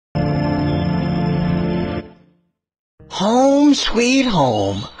Home sweet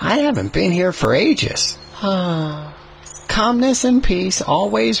home. I haven't been here for ages. Calmness and peace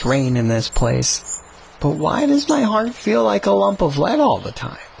always reign in this place. But why does my heart feel like a lump of lead all the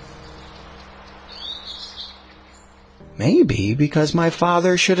time? Maybe because my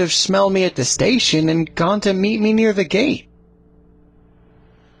father should have smelled me at the station and gone to meet me near the gate.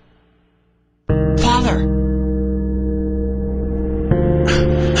 Father!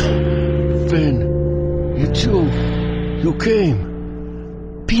 Vin, it's you. You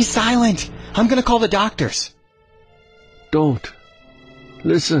came. Be silent. I'm gonna call the doctors. Don't.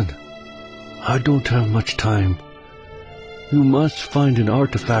 Listen. I don't have much time. You must find an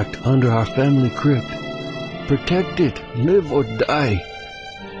artifact under our family crypt. Protect it, live or die.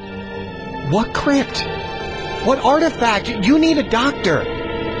 What crypt? What artifact? You need a doctor.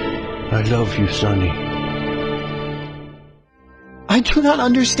 I love you, Sonny. I do not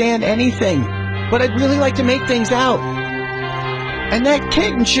understand anything, but I'd really like to make things out. And that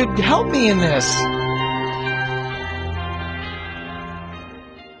kitten should help me in this.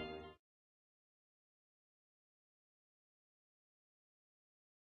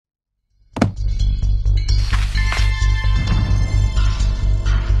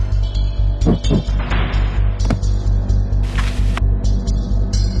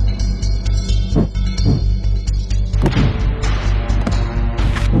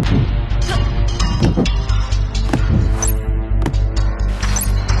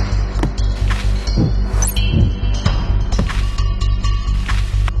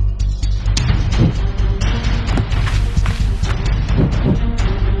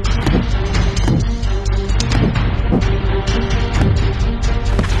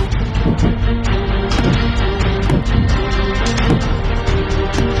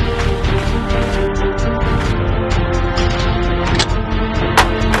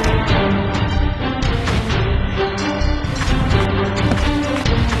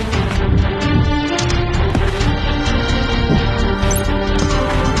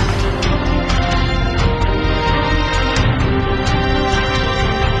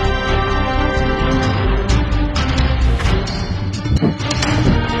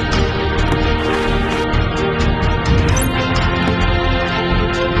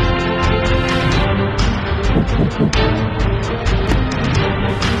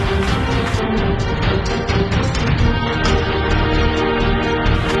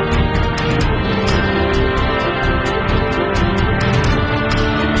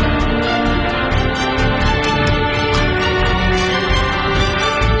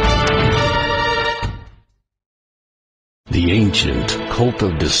 The ancient cult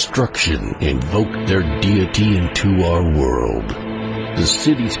of destruction invoked their deity into our world. The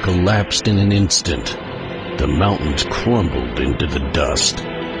cities collapsed in an instant. The mountains crumbled into the dust.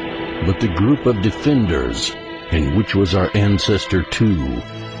 But the group of defenders, in which was our ancestor too,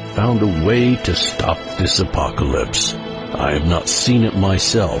 found a way to stop this apocalypse. I have not seen it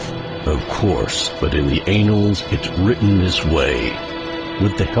myself, of course, but in the annals it's written this way.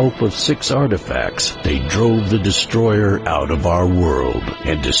 With the help of 6 artifacts, they drove the destroyer out of our world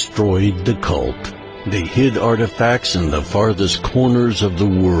and destroyed the cult. They hid artifacts in the farthest corners of the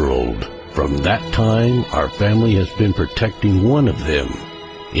world. From that time, our family has been protecting one of them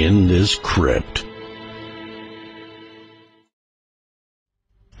in this crypt.